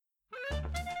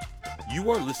You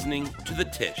are listening to The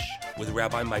Tish with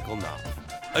Rabbi Michael Knopf,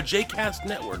 a JCast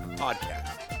Network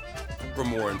podcast. For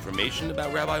more information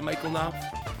about Rabbi Michael Knopf,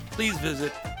 please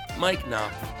visit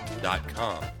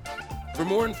mikeknopf.com. For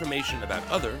more information about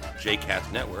other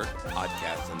JCast Network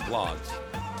podcasts and blogs,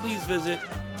 please visit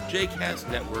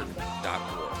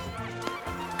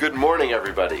jcastnetwork.org. Good morning,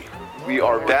 everybody. We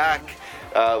are back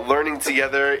learning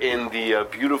together in the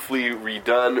beautifully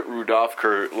redone Rudolph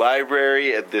Kerr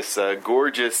Library at this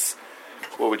gorgeous,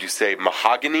 what would you say,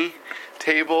 mahogany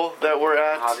table that we're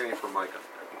at. Mahogany for Micah.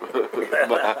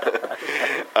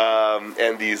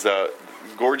 And these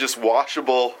gorgeous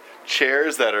washable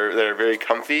chairs that are very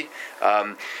comfy.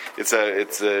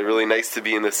 It's really nice to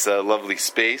be in this lovely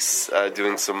space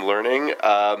doing some learning.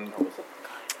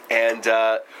 And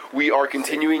we are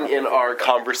continuing in our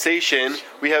conversation.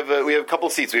 We have a couple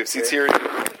seats. We have seats here. You're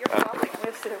coughing. I'm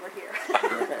going to sit over here.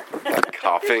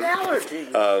 Coughing. Is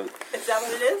that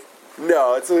what it is?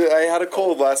 No, I had a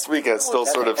cold last week. I'm still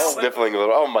sort of sniffling a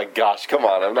little. Oh my gosh, come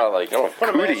on! I'm not like Put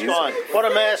a mask on. Put a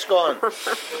mask on. I don't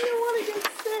want to get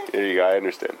sick. There you go. I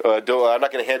understand. I'm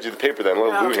not going to hand you the paper then.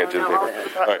 Let Lou hand you the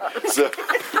paper. All right. So.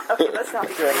 That's not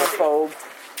germaphobe.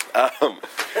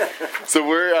 So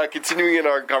we're continuing in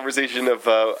our conversation of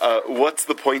what's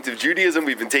the point of Judaism.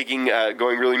 We've been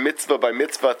going really mitzvah by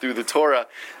mitzvah through the Torah,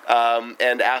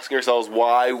 and asking ourselves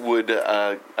why would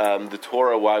the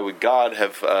Torah, why would God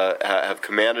have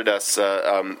commanded us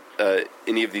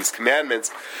any of these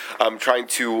commandments? Trying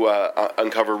to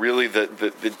uncover really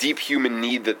the deep human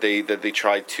need that they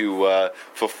try to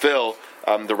fulfill.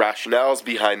 The rationales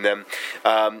behind them.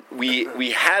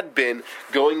 We had been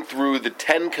going through the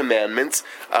 10 Commandments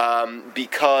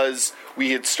because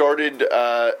we had started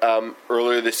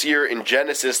earlier this year in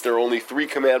Genesis. There are only 3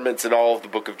 commandments in all of the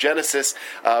book of Genesis,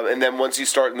 and then once you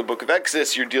start in the book of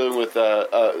Exodus, you're dealing with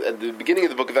at the beginning of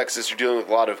the book of Exodus, you're dealing with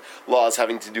a lot of laws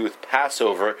having to do with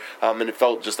Passover, and it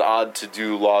felt just odd to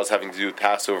do laws having to do with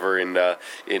Passover in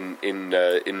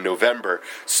November.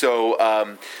 So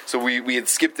we had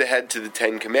skipped ahead to the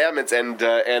 10 Commandments, and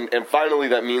finally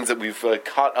that means that we've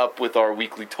caught up with our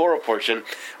weekly Torah portion,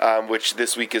 which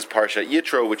this week is Parshat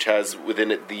Yitro, which has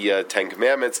within it the 10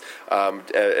 Commandments,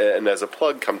 and as a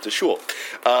plug, come to Shul.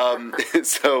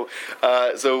 So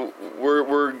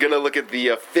we're going to look at the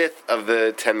 5th of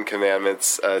the 10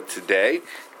 Commandments today,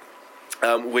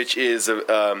 which is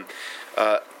an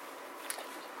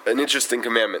interesting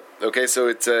commandment. Okay, so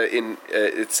it's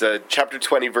chapter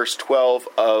 20, verse 12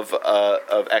 of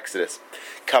Exodus.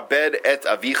 Kabed et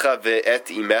avicha ve'et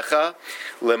imecha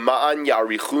lema'an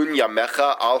yarichun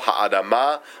yamecha al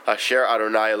ha'adama asher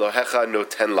Adonai Elohecha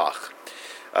noten lach.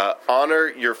 Honor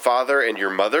your father and your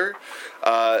mother,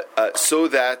 so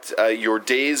that your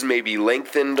days may be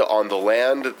lengthened on the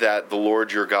land that the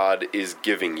Lord your God is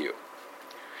giving you.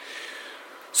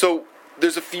 So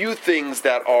there's a few things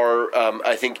that are,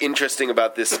 I think, interesting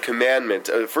about this commandment.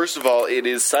 First of all, it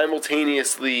is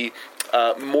simultaneously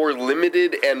more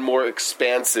limited and more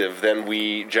expansive than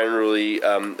we generally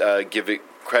give it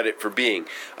credit for being.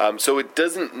 So it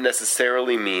doesn't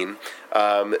necessarily mean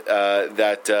that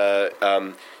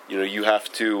you have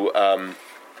to.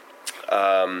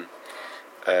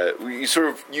 We sort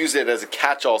of use it as a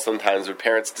catch-all sometimes for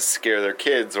parents to scare their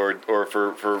kids, or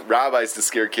for rabbis to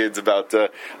scare kids about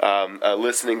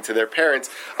listening to their parents.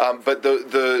 But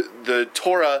the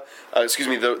Torah,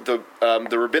 the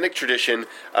rabbinic tradition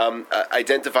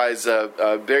identifies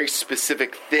very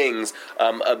specific things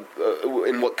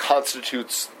in what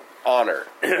constitutes honor,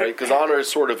 right? Because honor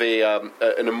is sort of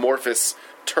an amorphous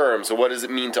term. So what does it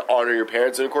mean to honor your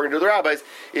parents? And according to the rabbis,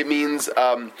 it means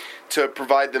to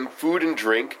provide them food and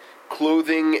drink,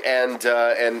 clothing and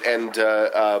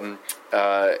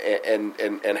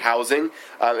housing,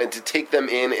 and to take them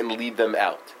in and lead them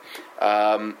out.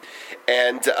 And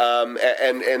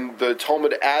the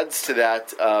Talmud adds to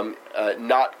that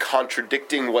not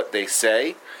contradicting what they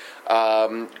say.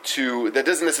 That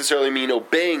doesn't necessarily mean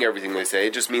obeying everything they say.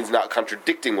 It just means not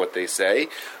contradicting what they say.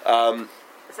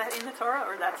 Is that in the Torah,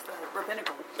 or that's the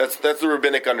rabbinical? That's the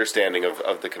rabbinic understanding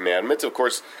of the commandments. Of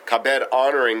course, kabed,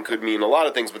 honoring, could mean a lot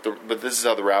of things, but this is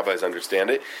how the rabbis understand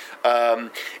it. So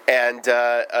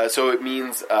it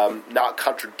means not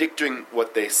contradicting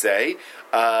what they say,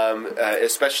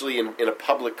 especially in a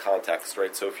public context,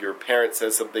 right? So if your parent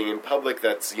says something in public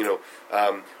that's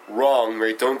wrong,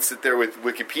 right? Don't sit there with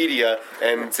Wikipedia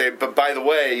and say, but by the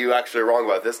way, you actually are wrong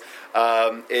about this.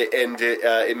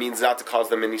 It means not to cause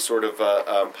them any sort of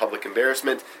public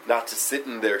embarrassment, not to sit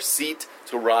in their seat,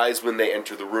 to rise when they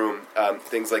enter the room,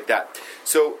 things like that.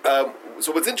 So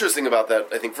what's interesting about that,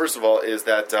 I think, first of all, is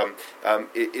that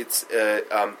it's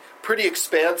pretty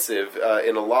expansive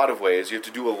in a lot of ways. You have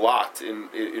to do a lot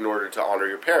in order to honor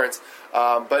your parents,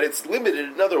 but it's limited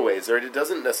in other ways. Right? It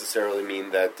doesn't necessarily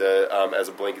mean that, as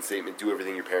a blanket statement, do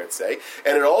everything your parents say.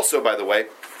 And it also, by the way,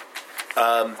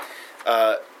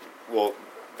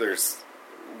 there's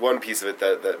one piece of it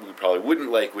that we probably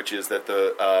wouldn't like, which is that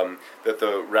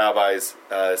the rabbis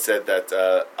said that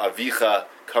avicha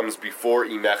comes before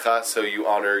imecha, so you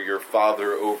honor your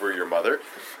father over your mother,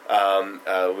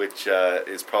 which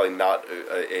is probably not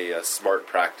a smart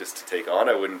practice to take on.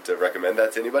 I wouldn't recommend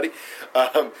that to anybody.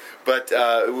 But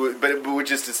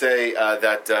which is to say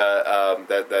that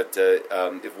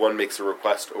if one makes a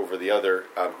request over the other,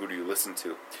 who do you listen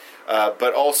to?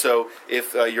 But also,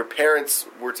 if your parents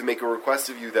were to make a request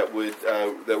of you that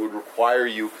would require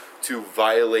you to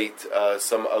violate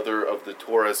some other of the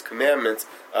Torah's commandments,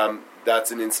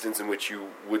 that's an instance in which you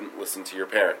wouldn't listen to your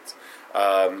parents,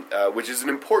 which is an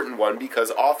important one because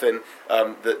often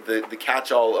the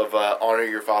catch-all of honor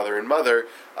your father and mother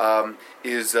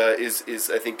is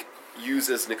I think used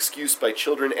as an excuse by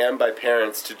children and by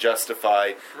parents to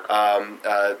justify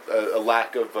a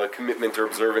lack of commitment or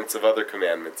observance of other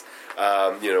commandments.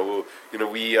 We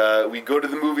go to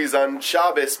the movies on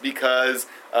Shabbos because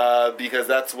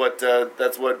that's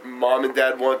what mom and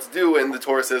dad want to do, and the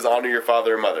Torah says honor your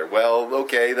father and mother. Well,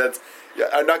 okay,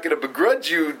 I'm not going to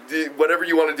begrudge you whatever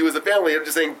you want to do as a family. I'm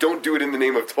just saying don't do it in the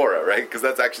name of Torah, right? Because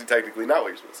that's actually technically not what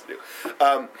you're supposed to do.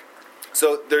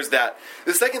 So there's that.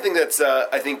 The second thing that's,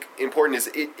 I think, important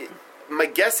is, my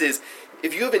guess is,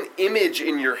 if you have an image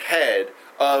in your head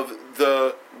of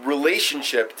the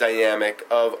relationship dynamic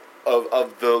of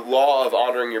the law of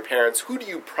honoring your parents, what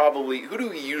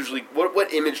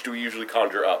image do we usually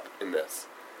conjure up in this?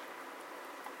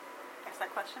 Ask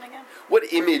that question again. What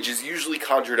image is usually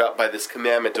conjured up by this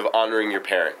commandment of honoring your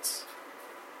parents?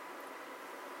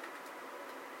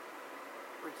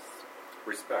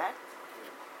 Respect.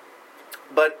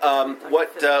 But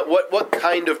what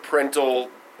kind of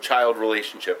parental-child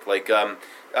relationship? Like,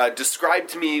 describe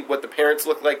to me what the parents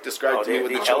look like. Describe to me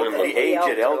what the children look like. The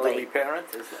aged elderly parent.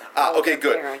 Okay,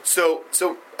 good. So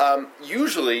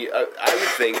usually, I would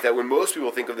think that when most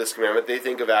people think of this commandment, they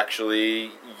think of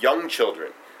actually young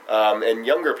children. And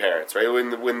younger parents, right?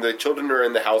 When the children are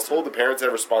in the household, the parents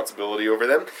have responsibility over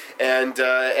them, and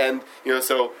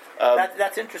so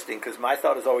that's interesting because my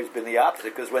thought has always been the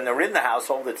opposite. Because when they're in the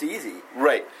household, it's easy,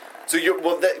 right? So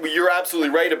you're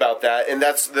absolutely right about that, and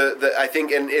that's the I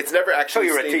think, and it's never actually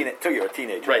till you're a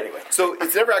teenager, right? Anyway. So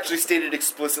it's never actually stated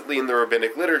explicitly in the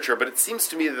rabbinic literature, but it seems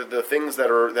to me that the things that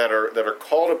are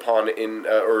called upon in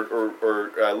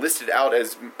or listed out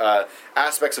as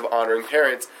aspects of honoring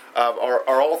parents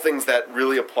are all things that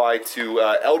really apply to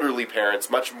elderly parents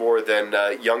much more than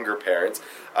younger parents.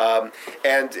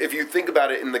 And if you think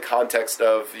about it in the context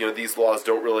of, these laws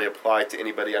don't really apply to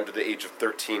anybody under the age of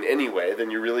 13 anyway,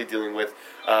 then you're really dealing with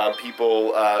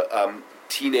people,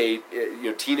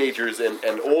 teenagers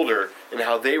and older, and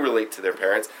how they relate to their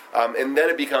parents. And then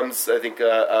it becomes, I think,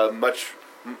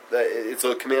 it's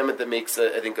a commandment that makes,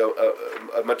 I think,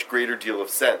 a much greater deal of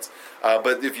sense.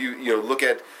 But if you look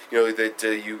at,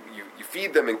 that you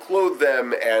feed them and clothe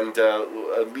them and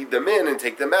lead them in and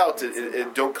take them out,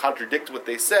 and don't contradict what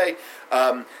they say.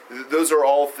 Those are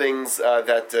all things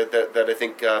that I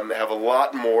think have a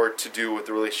lot more to do with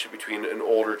the relationship between an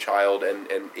older child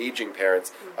and aging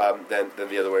parents than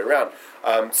the other way around.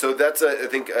 So that's, I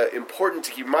think, important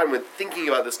to keep in mind when thinking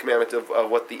about this commandment of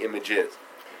what the image is.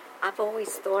 I've always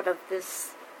thought of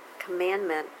this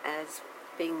commandment as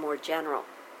being more general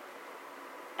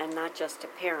and not just to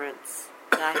parents.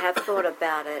 But I have thought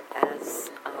about it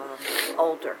as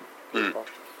older people,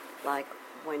 like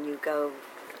when you go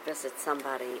visit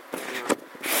somebody in a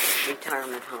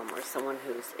retirement home or someone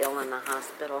who's ill in the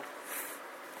hospital.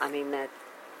 I mean, that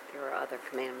there are other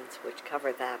commandments which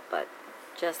cover that, but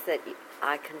just that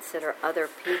I consider other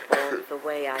people the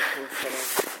way I consider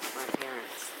my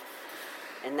parents.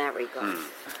 In that regard.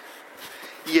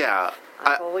 Yeah.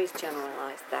 I've always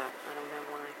generalized that. I don't know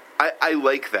why. I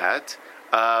like that.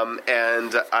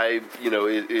 And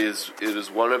it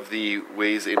is one of the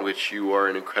ways in which you are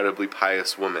an incredibly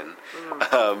pious woman.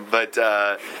 But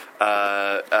I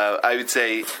would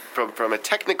say, from a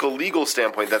technical legal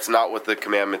standpoint, that's not what the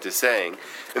commandment is saying.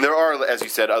 And there are, as you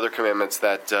said, other commandments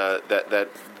that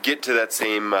get to that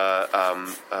same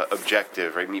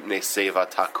objective, right? Mipnei seva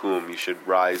takum. You should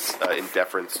rise in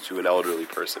deference to an elderly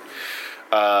person.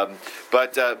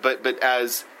 But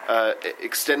as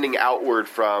extending outward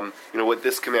from what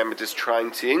this commandment is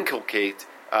trying to inculcate,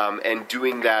 and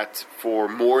doing that for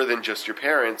more than just your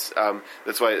parents.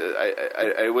 That's why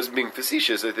I wasn't being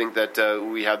facetious. I think that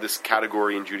we have this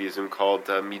category in Judaism called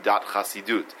midat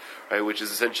chasidut, right, which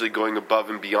is essentially going above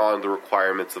and beyond the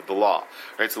requirements of the law.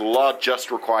 Right, so the law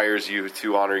just requires you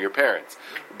to honor your parents,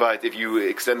 but if you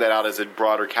extend that out as a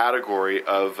broader category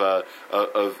of the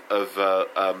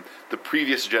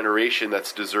previous generation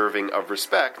that's deserving of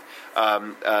respect,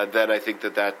 then I think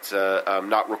that that's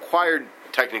not required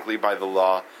technically by the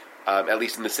law, at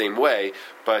least in the same way,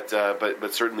 but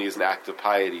certainly is an act of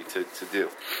piety to do.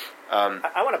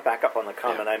 I want to back up on the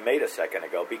comment I made a second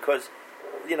ago, because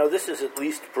this is at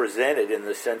least presented in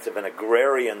the sense of an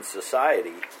agrarian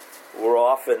society where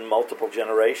often multiple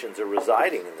generations are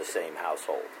residing in the same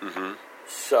household. Mm-hmm.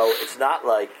 So it's not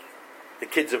like the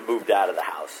kids have moved out of the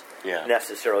house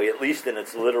necessarily, at least in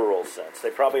its literal sense. They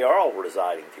probably are all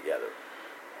residing together,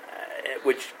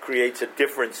 which creates a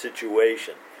different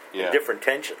situation, different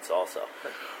tensions also.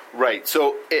 Right.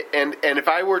 So, and if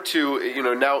I were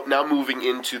to, now moving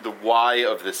into the why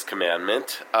of this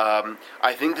commandment,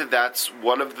 I think that that's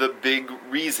one of the big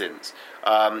reasons.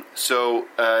 If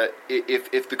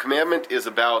the commandment is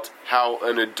about how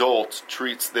an adult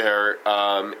treats their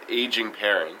aging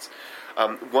parents,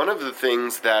 one of the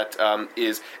things that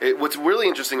what's really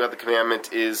interesting about the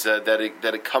commandment is that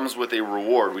it comes with a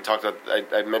reward. We talked about,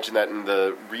 I mentioned that in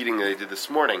the reading that I did this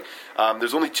morning.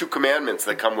 There's only 2 commandments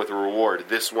that come with a reward.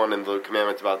 This one and the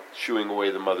commandment about shooing away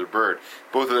the mother bird.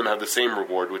 Both of them have the same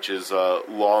reward, which is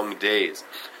long days.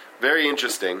 Very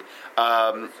interesting.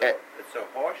 It's a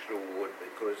harsh reward,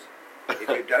 because if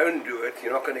you don't do it,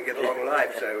 you're not going to get a long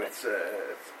life. So it's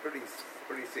pretty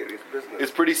serious business.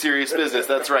 It's pretty serious business,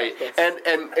 that's right.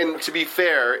 And to be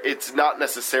fair, it's not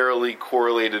necessarily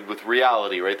correlated with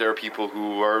reality, right? There are people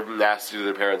who are nasty to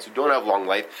their parents who don't have long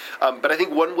life. But I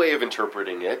think one way of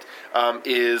interpreting it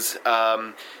is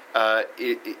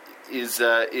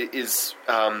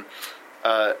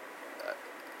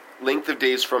length of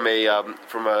days from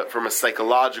a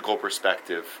psychological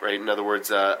perspective, right? In other words,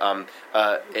 a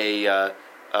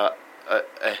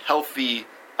healthy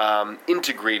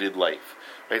integrated life,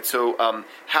 right? So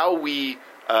how we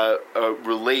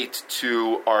relate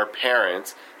to our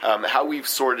parents, how we've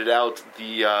sorted out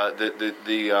the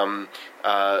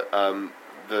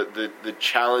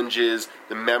challenges,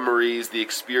 the memories, the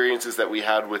experiences that we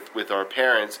had with our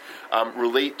parents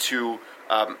relate to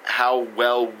how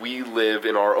well we live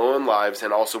in our own lives,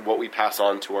 and also what we pass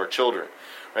on to our children,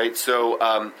 right? So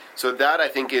that, I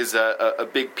think, is a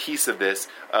big piece of this,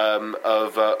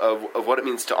 of what it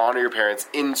means to honor your parents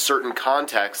in certain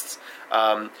contexts.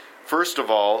 First of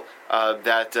all,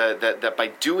 that by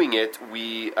doing it,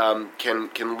 we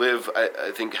can live,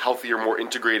 I think, healthier, more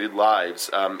integrated lives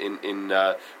in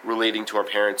relating to our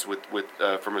parents with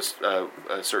from a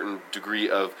certain degree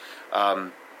of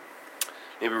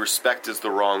maybe respect is the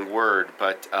wrong word,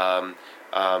 but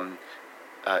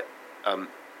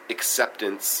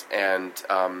acceptance and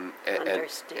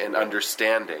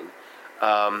understanding.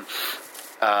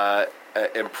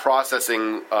 And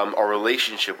processing our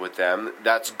relationship with them.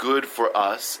 That's good for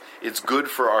us. It's good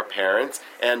for our parents,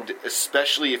 and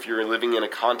especially if you're living in a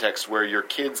context where your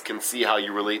kids can see how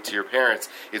you relate to your parents,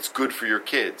 it's good for your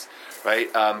kids,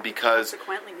 right? Because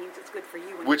consequently means it's good for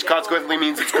you. Which consequently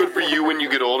means it's good for you when you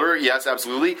get older. Yes,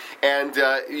 absolutely. And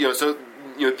so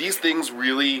these things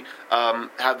really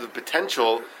have the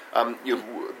potential.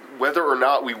 Whether or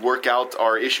not we work out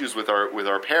our issues with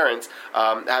our parents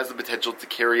has the potential to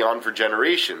carry on for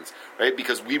generations, right?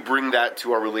 Because we bring that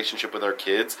to our relationship with our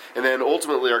kids, and then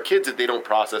ultimately our kids, if they don't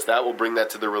process that, will bring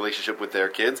that to their relationship with their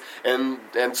kids, and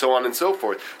so on and so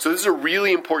forth. So this is a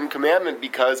really important commandment,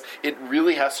 because it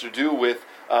really has to do with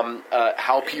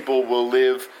how people will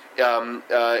live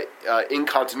in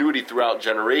continuity throughout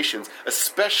generations,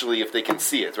 especially if they can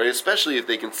see it, right? Especially if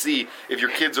they can see, if your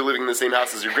kids are living in the same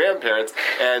house as your grandparents,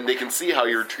 and they can see how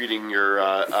you're treating your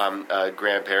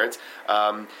grandparents.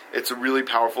 It's a really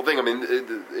powerful thing. I mean,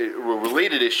 a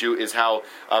related issue is how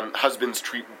husbands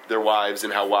treat their wives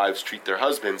and how wives treat their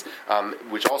husbands,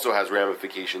 which also has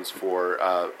ramifications for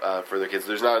their kids.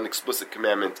 There's not an explicit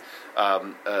commandment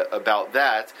about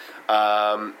that,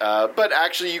 but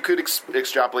actually you could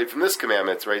extrapolate from this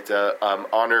commandment, right?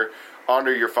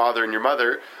 Honor your father and your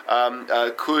mother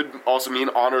could also mean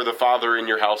honor the father in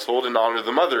your household and honor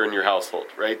the mother in your household,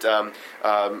 right?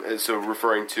 So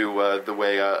referring to the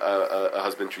way a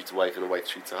husband treats a wife and a wife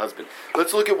treats a husband.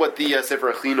 Let's look at what the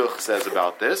Sefer HaChinuch says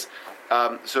about this.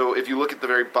 So if you look at the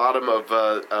very bottom of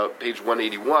page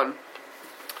 181, it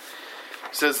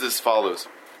says as follows.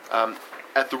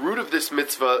 At the root of this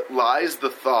mitzvah lies the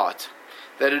thought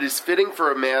that it is fitting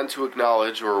for a man to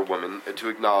acknowledge, or a woman, to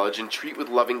acknowledge and treat with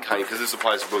loving kindness, because this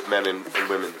applies to both men and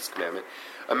women, this commandment,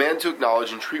 a man to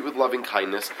acknowledge and treat with loving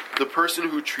kindness the person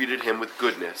who treated him with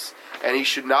goodness, and he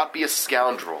should not be a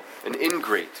scoundrel, an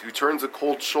ingrate, who turns a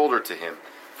cold shoulder to him,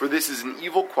 for this is an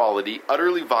evil quality,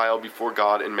 utterly vile before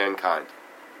God and mankind.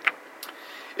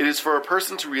 It is for a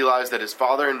person to realize that his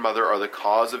father and mother are the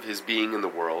cause of his being in the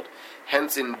world,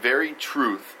 hence in very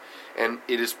truth, and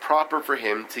it is proper for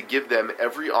him to give them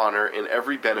every honor and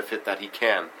every benefit that he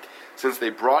can, since they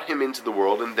brought him into the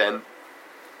world and then,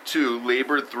 too,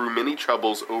 labored through many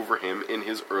troubles over him in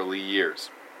his early years.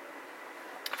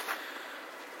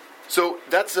 So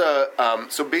that's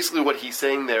so basically what he's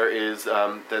saying there is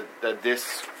that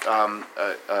this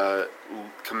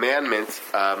commandment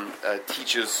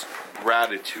teaches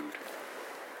gratitude.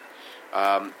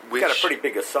 We've got a pretty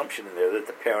big assumption in there that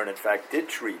the parent, in fact, did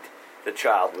treat the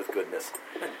child with goodness.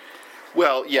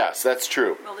 Well, yes, that's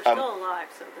true. Well, they're still alive,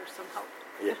 so there's some hope.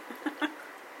 Yeah.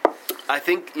 I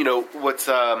think, what's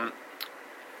the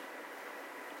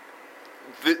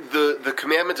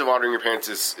commandment of honoring your parents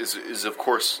is of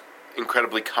course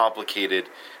incredibly complicated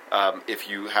if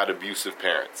you had abusive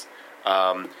parents.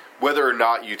 Whether or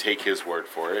not you take his word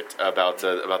for it about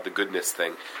the goodness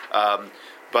thing,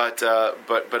 but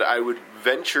I would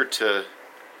venture to.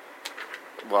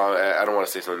 Well, I don't want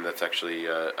to say something that's actually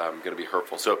going to be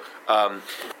hurtful. So,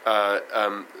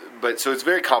 but so it's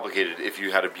very complicated if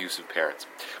you had abusive parents.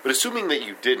 But assuming that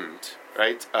you didn't,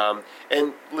 right?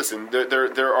 And listen,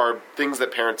 there are things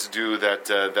that parents do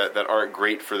that aren't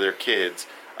great for their kids,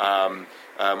 or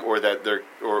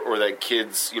that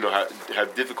kids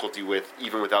have difficulty with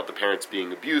even without the parents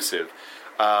being abusive.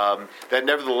 That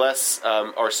nevertheless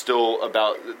are still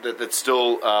about that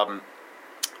still.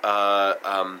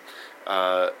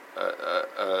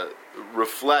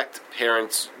 Reflect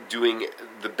parents doing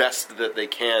the best that they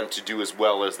can to do as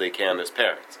well as they can as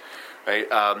parents, right?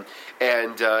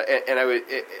 And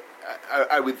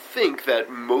I would think that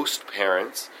most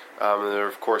parents, and there are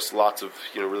of course lots of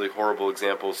really horrible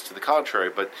examples to the contrary,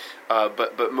 but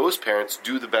most parents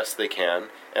do the best they can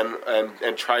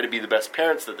and try to be the best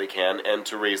parents that they can and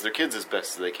to raise their kids as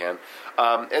best as they can.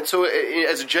 And so,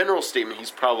 as a general statement,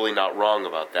 he's probably not wrong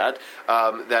about that.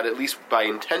 That at least by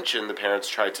intention, the parents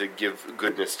try to give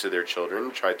goodness to their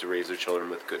children, try to raise their children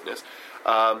with goodness,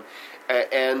 but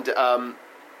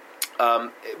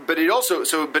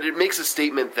it makes a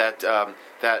statement that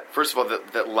first of all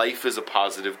that life is a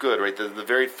positive good, right? The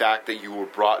very fact that you were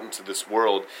brought into this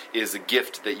world is a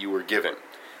gift that you were given.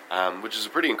 Which is a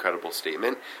pretty incredible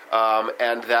statement,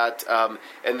 and that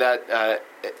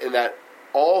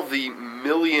all the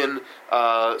million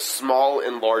small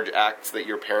and large acts that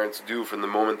your parents do from the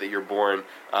moment that you're born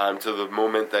to the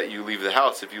moment that you leave the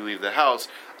house, if you leave the house,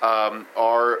 are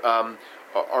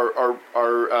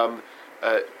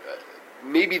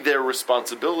maybe their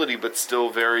responsibility, but still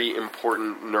very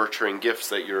important nurturing gifts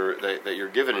that you're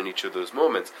given in each of those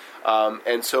moments,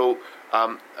 and so.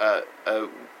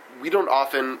 We don't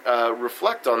often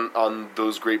reflect on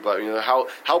those great,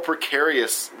 how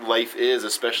precarious life is,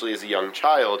 especially as a young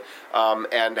child,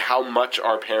 and how much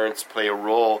our parents play a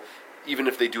role, even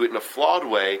if they do it in a flawed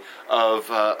way, of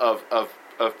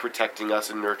protecting us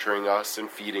and nurturing us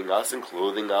and feeding us and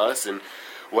clothing us and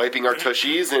wiping our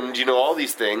tushies and all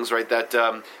these things, right? That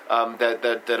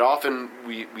often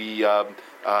we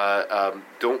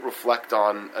don't reflect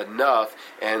on enough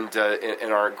and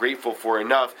aren't grateful for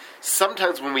enough.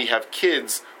 Sometimes when we have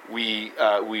kids, we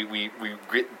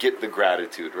get the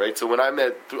gratitude, right? So when I'm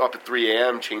up at 3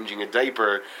 a.m. changing a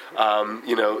diaper,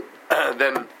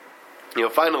 then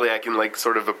finally I can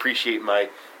sort of appreciate my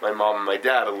mom and my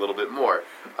dad a little bit more.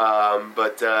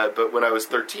 But when I was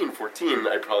 13, 14,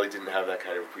 I probably didn't have that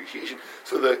kind of appreciation.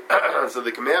 So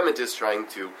the commandment is trying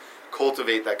to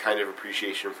cultivate that kind of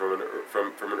appreciation from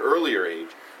an earlier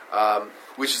age,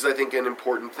 which is, I think, an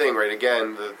important thing, right?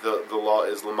 Again, the law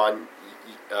is Laman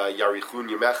Yarichun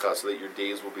Yamecha, so that your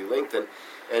days will be lengthened.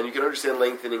 And you can understand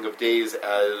lengthening of days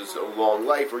as a long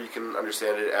life, or you can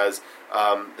understand it as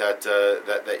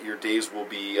that your days will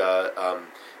be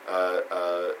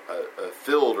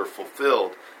filled or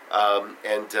fulfilled,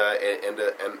 and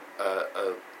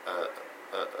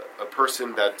a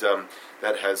person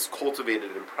that has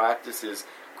cultivated and practices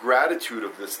gratitude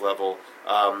of this level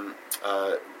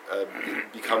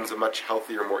becomes a much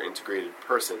healthier, more integrated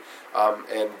person.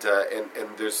 And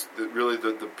there's really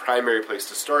the primary place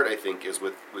to start, I think, is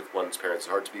with one's parents.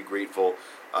 It's hard to be grateful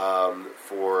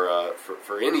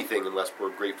for anything unless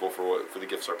we're grateful for the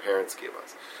gifts our parents gave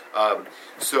us.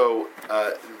 So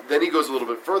then he goes a little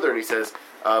bit further and he says,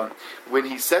 when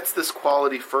he sets this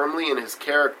quality firmly in his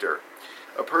character,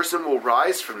 a person will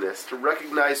rise from this to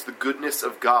recognize the goodness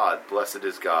of God, blessed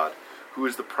is God, who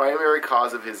is the primary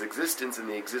cause of his existence and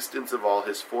the existence of all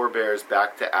his forebears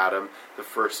back to Adam, the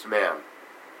first man.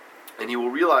 And he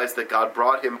will realize that God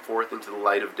brought him forth into the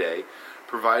light of day,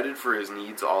 provided for his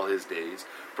needs all his days,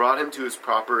 brought him to his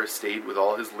proper estate with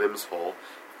all his limbs whole.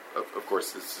 Of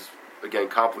course, this is, again,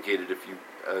 complicated if you,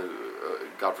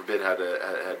 God forbid, had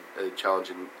a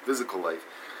challenging physical life,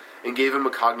 and gave him a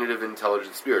cognitive,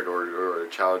 intelligent spirit, or a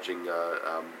challenging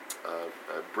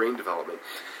brain development.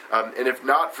 And if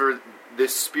not for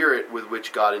this spirit with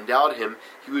which God endowed him,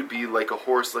 he would be like a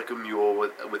horse, like a mule,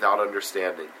 without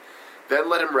understanding. Then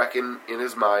let him reckon in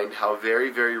his mind how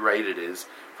very, very right it is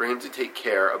for him to take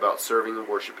care about serving and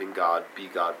worshiping God, be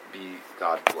God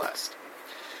blessed.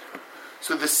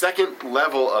 So the second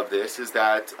level of this is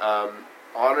that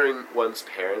honoring one's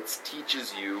parents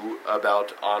teaches you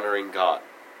about honoring God,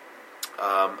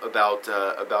 about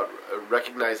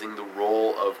recognizing the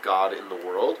role of God in the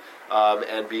world,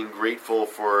 and being grateful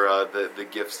for the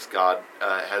gifts God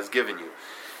has given you.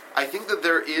 I think that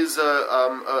there is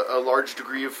a large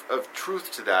degree of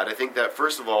truth to that. I think that,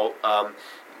 first of all,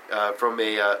 from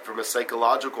a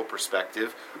psychological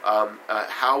perspective,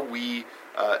 how we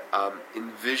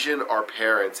envision our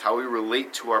parents, how we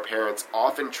relate to our parents,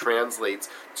 often translates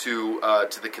to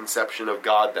the conception of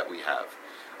God that we have.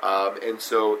 And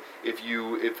so, if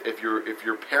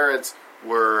your parents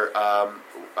were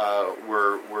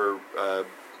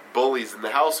bullies in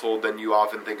the household, then you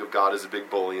often think of God as a big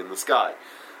bully in the sky.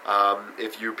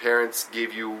 If your parents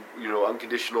gave you,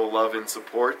 unconditional love and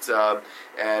support, and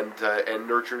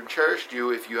nurtured and cherished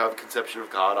you, if you have a conception of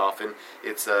God, often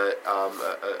it's a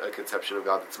conception of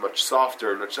God that's much softer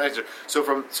and much nicer. So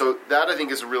that, I think,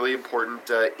 is a really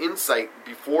important insight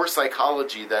before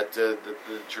psychology that the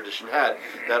tradition had,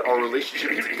 that our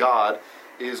relationship to God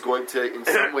is going to, in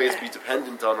some ways, be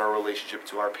dependent on our relationship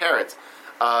to our parents.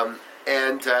 And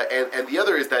the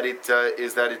other is that it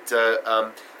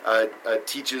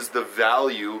teaches the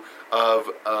value of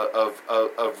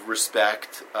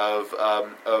respect, of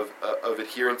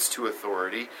adherence to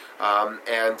authority,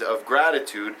 and of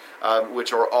gratitude,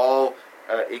 which are all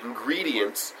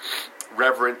ingredients,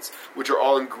 reverence, which are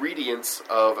all ingredients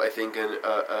of, I think,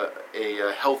 a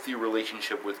healthy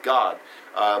relationship with God.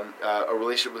 A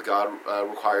relationship with God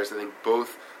requires, I think,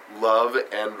 both love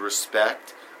and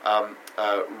respect,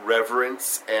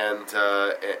 reverence and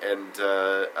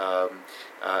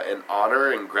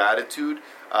honor and gratitude,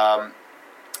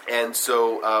 and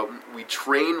so we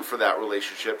train for that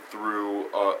relationship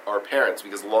through our parents,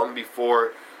 because long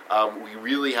before we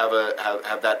really have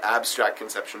that abstract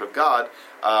conception of God,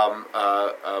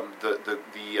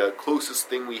 the closest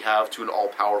thing we have to an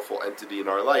all-powerful entity in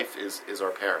our life is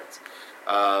our parents.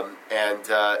 And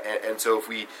so if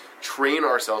we train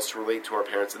ourselves to relate to our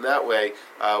parents in that way,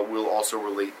 we'll also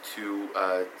relate to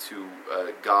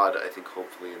God, I think,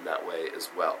 hopefully in that way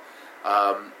as well.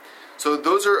 So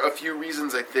those are a few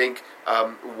reasons, I think,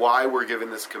 why we're given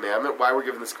this commandment.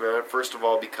 First of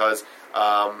all, because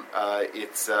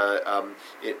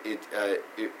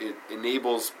it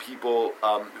enables people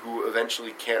who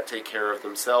eventually can't take care of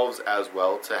themselves as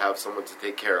well to have someone to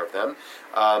take care of them,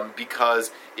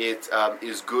 because it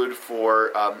is good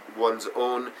for one's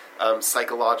own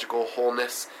psychological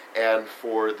wholeness and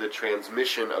for the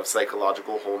transmission of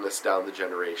psychological wholeness down the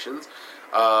generations.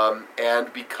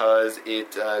 And because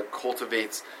it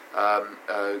cultivates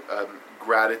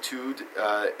gratitude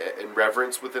and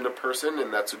reverence within a person,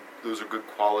 and those are good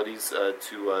qualities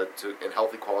and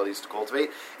healthy qualities to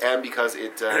cultivate. And because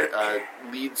it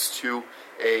leads to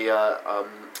an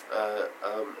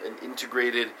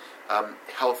integrated,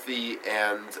 healthy,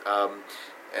 and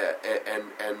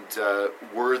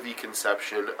worthy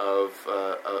conception of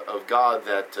God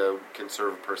that can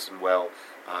serve a person well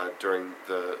during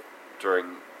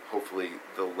hopefully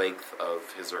the length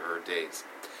of his or her days.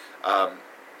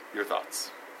 Your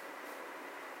thoughts?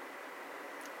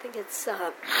 I think it's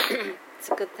a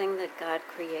good thing that God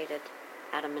created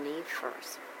Adam and Eve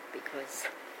first, because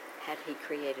had he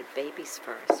created babies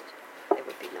first, there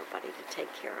would be nobody to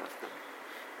take care of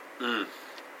them.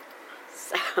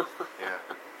 So,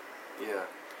 yeah.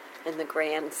 In the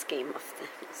grand scheme of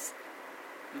things.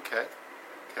 Okay.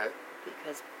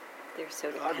 Because they're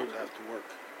so God dependent. would have to work.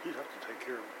 He'd have to take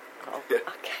care of them. Oh, Yeah.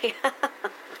 okay.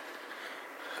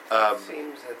 It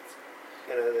seems that,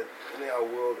 that in our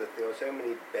world that there are so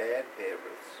many bad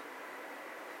parents.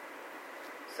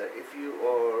 So if you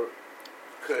are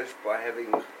cursed by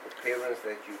having parents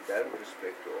that you don't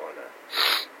respect or honor,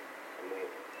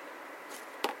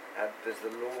 how does the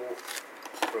law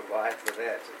provide for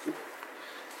that?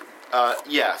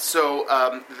 Yeah,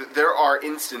 so there are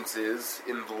instances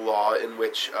in the law in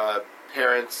which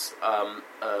parents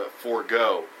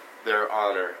forego their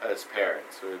honor as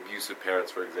parents. So abusive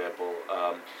parents, for example,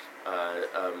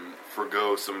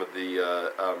 forego some of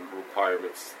the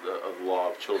requirements of the law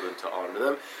of children to honor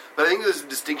them. But I think there's a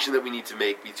distinction that we need to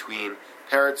make between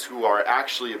parents who are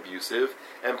actually abusive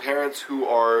and parents who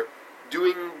are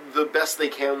doing the best they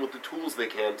can with the tools they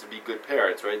can to be good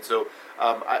parents, right? So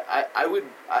I've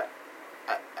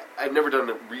never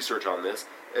done research on this,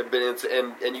 but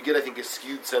and you get, I think, a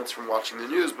skewed sense from watching the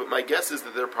news, but my guess is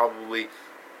that there are probably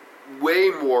way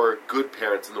more good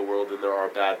parents in the world than there are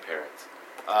bad parents.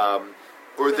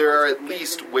 Or there are at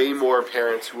least way more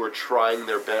parents who are trying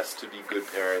their best to be good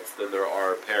parents than there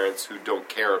are parents who don't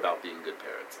care about being good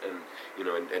parents and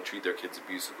treat their kids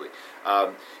abusively.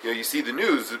 You see the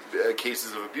news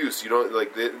cases of abuse. You don't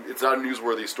it's not a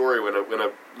newsworthy story when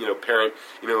a parent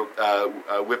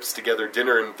whips together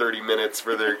dinner in 30 minutes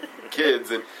for their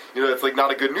kids, and it's like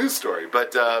not a good news story.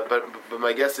 But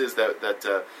my guess is that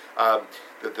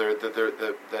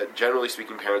generally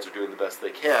speaking, parents are doing the best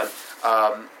they can.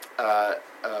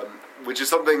 Which is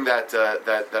something that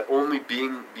only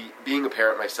being a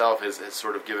parent myself has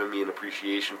sort of given me an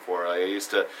appreciation for. I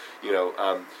used to,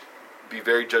 be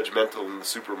very judgmental in the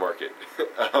supermarket,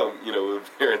 with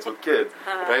parents with kids,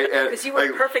 right? Because you were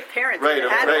a perfect parent. Right,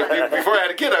 right. Before I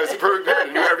had a kid, I was a perfect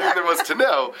parent. I knew everything there was to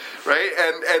know, right?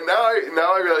 And now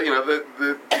I realize,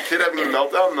 the kid having a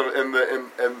meltdown and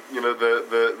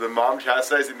the mom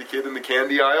chastising the kid in the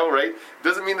candy aisle, right?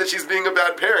 Doesn't mean that she's being a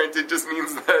bad parent. It just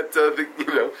means that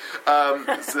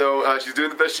so she's doing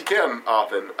the best she can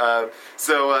often.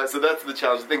 So that's the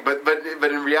challenging thing. But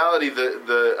in reality,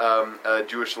 the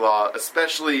Jewish law,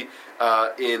 especially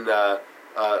in the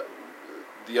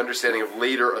understanding of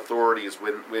later authorities,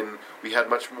 when we had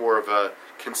much more of a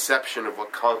conception of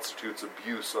what constitutes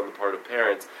abuse on the part of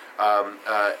parents,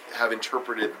 have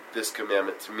interpreted this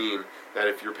commandment to mean that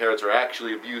if your parents are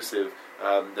actually abusive,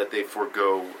 that they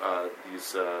forego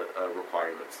these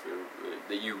requirements,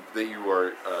 that you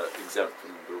are exempt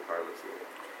from the requirements of the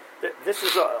law. This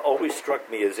has always struck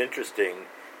me as interesting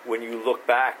when you look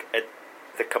back at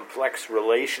the complex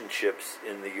relationships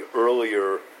in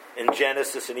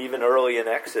Genesis and even early in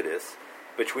Exodus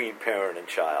between parent and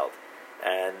child.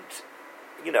 And,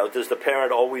 does the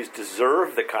parent always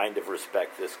deserve the kind of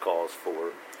respect this calls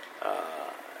for?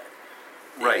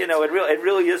 Right. It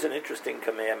really is an interesting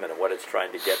commandment of what it's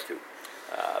trying to get to.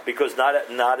 Because not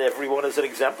everyone is an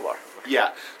exemplar.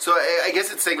 Yeah. So I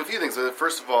guess it's saying a few things.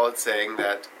 First of all, it's saying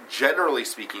that generally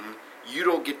speaking, you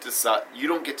don't get to decide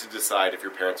if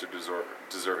your parents are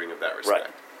deserving of that respect.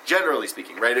 Right. Generally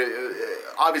speaking, right?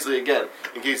 Obviously, again,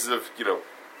 in cases of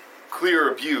clear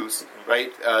abuse,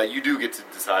 right? You do get to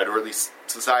decide, or at least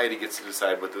society gets to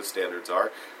decide what those standards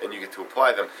are, and you get to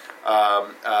apply them.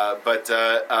 But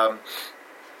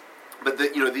the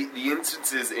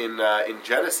instances in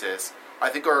Genesis, I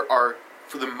think, are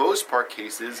for the most part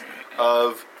cases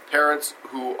of parents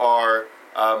who are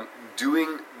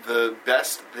doing the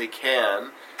best they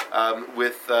can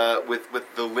with the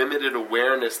limited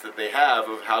awareness that they have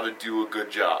of how to do a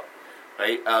good job,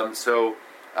 right? And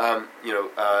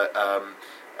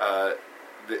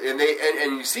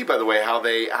you see, by the way, how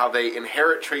they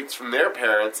inherit traits from their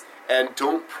parents and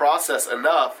don't process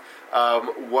enough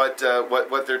what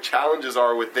their challenges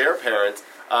are with their parents,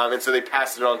 and so they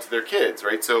pass it on to their kids,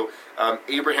 right? So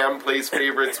Abraham plays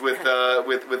favorites with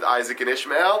Isaac and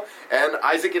Ishmael, and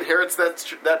Isaac inherits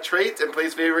that trait and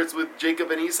plays favorites with Jacob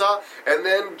and Esau, and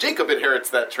then Jacob inherits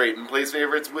that trait and plays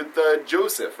favorites with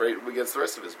Joseph, right, against the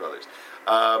rest of his brothers.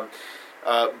 And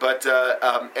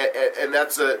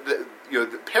that's the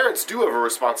parents do have a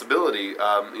responsibility.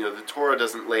 The Torah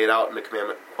doesn't lay it out in the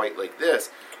commandment quite like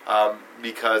this,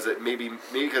 because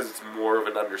because it's more of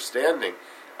an understanding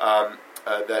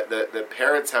that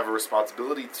parents have a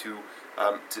responsibility to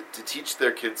teach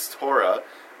their kids Torah,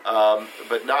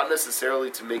 but not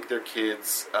necessarily to make their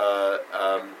kids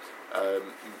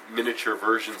miniature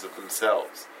versions of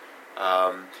themselves.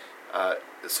 But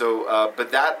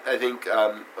that, I think,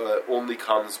 only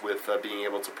comes with being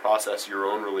able to process your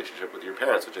own relationship with your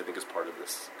parents, which I think is part of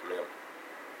this command.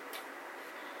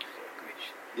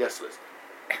 Yes, Liz.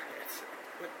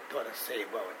 What Torah say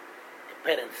about the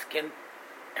parents can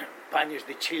punish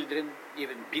the children,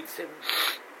 even beat them?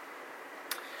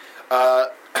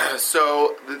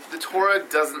 So the Torah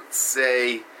doesn't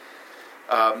say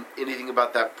anything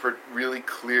about that really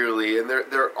clearly, and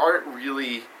there aren't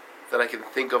really, that I can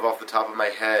think of off the top of my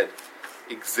head,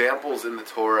 examples in the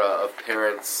Torah of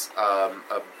parents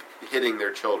of hitting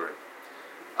their children.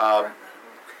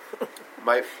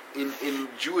 in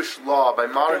Jewish law,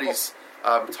 Maimonides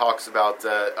talks about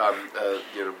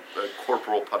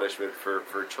corporal punishment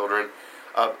for children.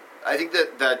 I think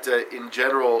that in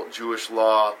general Jewish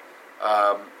law,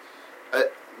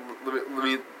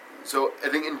 So I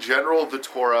think in general the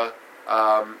Torah,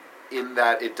 in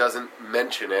that it doesn't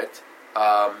mention it,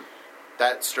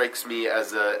 that strikes me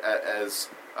as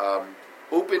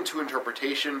open to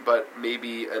interpretation, but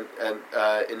maybe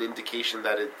an indication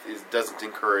that it doesn't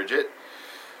encourage it.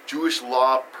 Jewish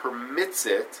law permits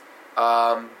it,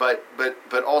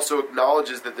 but also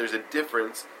acknowledges that there's a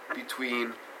difference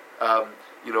between a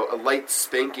light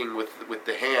spanking with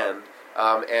the hand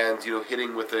and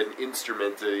hitting with an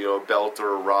instrument, a belt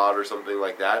or a rod or something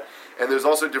like that. And there's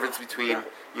also a difference between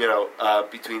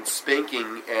between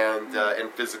spanking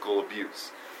and physical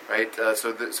abuse. Right,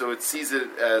 so it sees it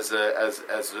as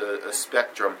a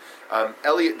spectrum.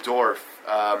 Elliot Dorff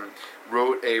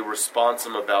wrote a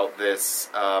responsum about this,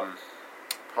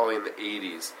 probably in the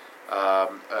 80s,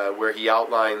 where he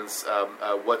outlines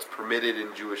what's permitted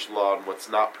in Jewish law and what's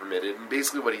not permitted. And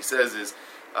basically, what he says is,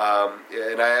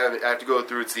 and I have to go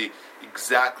through and see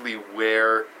exactly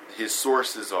where his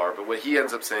sources are. But what he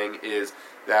ends up saying is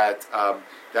that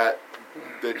that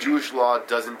the Jewish law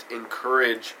doesn't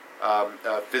encourage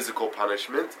physical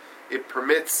punishment. It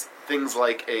permits things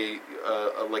like a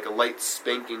light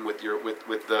spanking with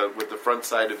the front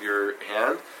side of your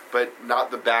hand, but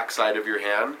not the back side of your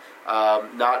hand.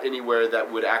 Not anywhere that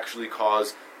would actually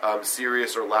cause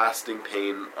serious or lasting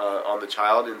pain on the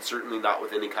child, and certainly not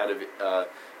with any kind of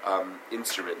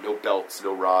instrument. No belts,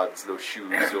 no rods, no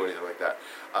shoes, no anything like that.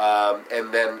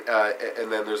 And then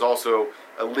there's also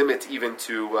a limit even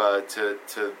to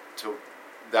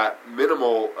that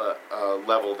minimal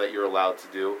level that you're allowed to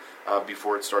do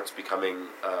before it starts becoming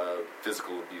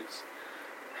physical abuse.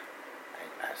 I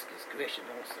ask this question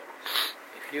also.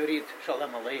 If you read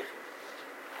Shalom Aleichem,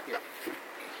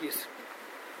 his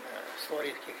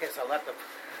story, he has a lot of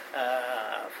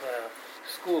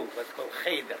school what's called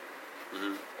Cheder.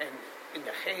 Mm-hmm. And in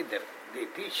the Cheder, the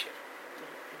teacher,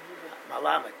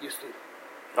 Malamed, used to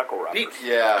beat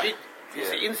with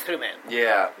the instrument.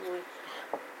 Yeah.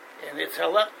 And it's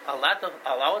allowed or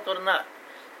not?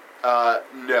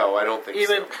 No, I don't think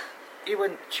so.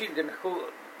 Even children who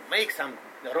make some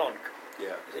wrong,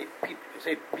 they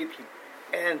beat him,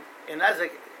 and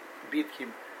another beat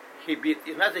him. He beat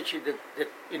another children that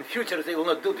in future they will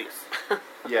not do this.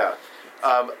 Yeah,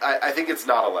 I think it's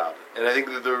not allowed, and I think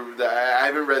that I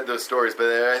haven't read those stories, but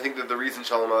I think that the reason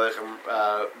Shalom Aleichem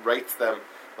writes them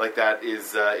like that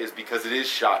is because it is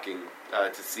shocking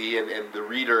to see, and the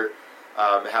reader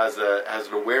has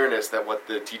an awareness that what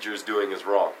the teacher is doing is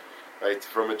wrong, right?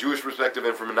 From a Jewish perspective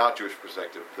and from a not Jewish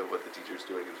perspective, that what the teacher is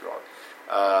doing is wrong.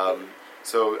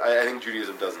 So I think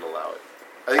Judaism doesn't allow it.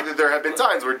 I think that there have been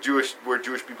times where Jewish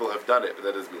people have done it, but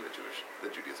that doesn't mean that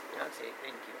Judaism allows it. Okay,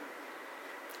 thank you.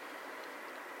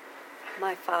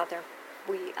 My father,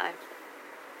 I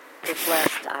was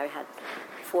blessed. I had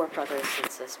 4 brothers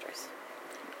and sisters.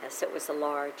 Yes, it was a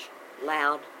large,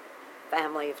 loud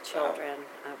family of children.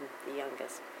 I'm the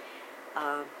youngest.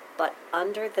 But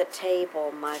under the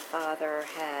table, my father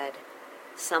had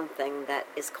something that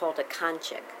is called a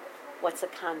kanchik. What's a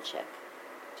kanchik?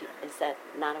 Is that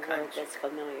not a word that's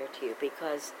familiar to you?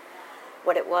 Because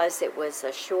what it was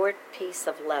a short piece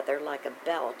of leather, like a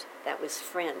belt, that was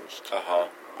fringed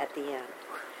at the end.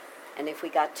 And if we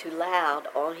got too loud,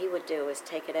 all he would do is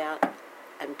take it out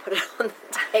and put it on the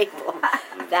table.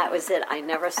 That was it. I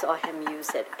never saw him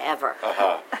use it ever.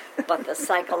 But the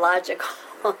psychological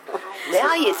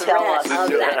now you tell us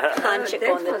of that kanchik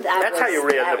on the that's how you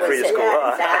ran the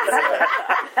preschool.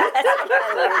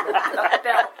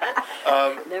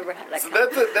 Never had a So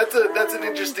that's an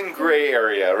interesting gray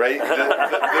area, right?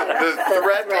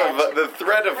 The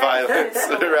threat of violence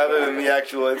rather than the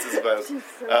actual instance of violence.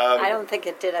 I don't think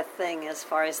it did a thing as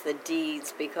far as the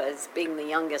deeds, because being the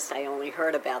youngest, I only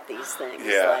heard about these things.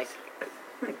 Yeah. Like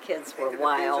the kids were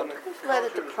wild. Led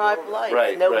a deprived life.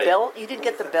 Right, no right. belt? You didn't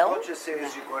get the belt? Culture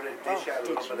says you got to dish out a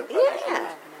little bit of Yeah.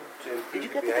 punishment to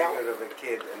improve the behavior of a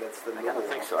kid, and that's the I don't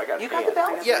think so. I got You got the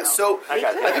belt? Yeah, so I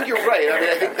think you're right. I mean,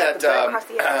 I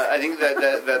think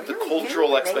that the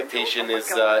cultural expectation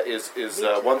is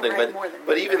one thing,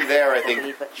 but even there, I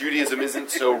think Judaism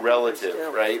isn't so relative,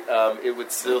 right? It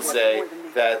would still say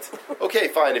that, okay,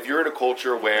 fine, if you're in a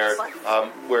culture where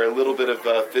a little bit of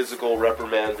physical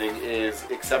reprimanding is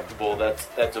acceptable,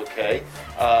 that's okay.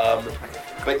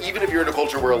 But even if you're in a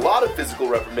culture where a lot of physical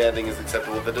reprimanding is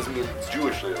acceptable, that doesn't mean it's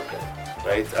Jewishly okay,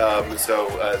 right? So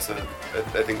I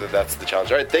think that's the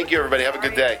challenge. All right, thank you, everybody. Have a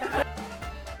good day.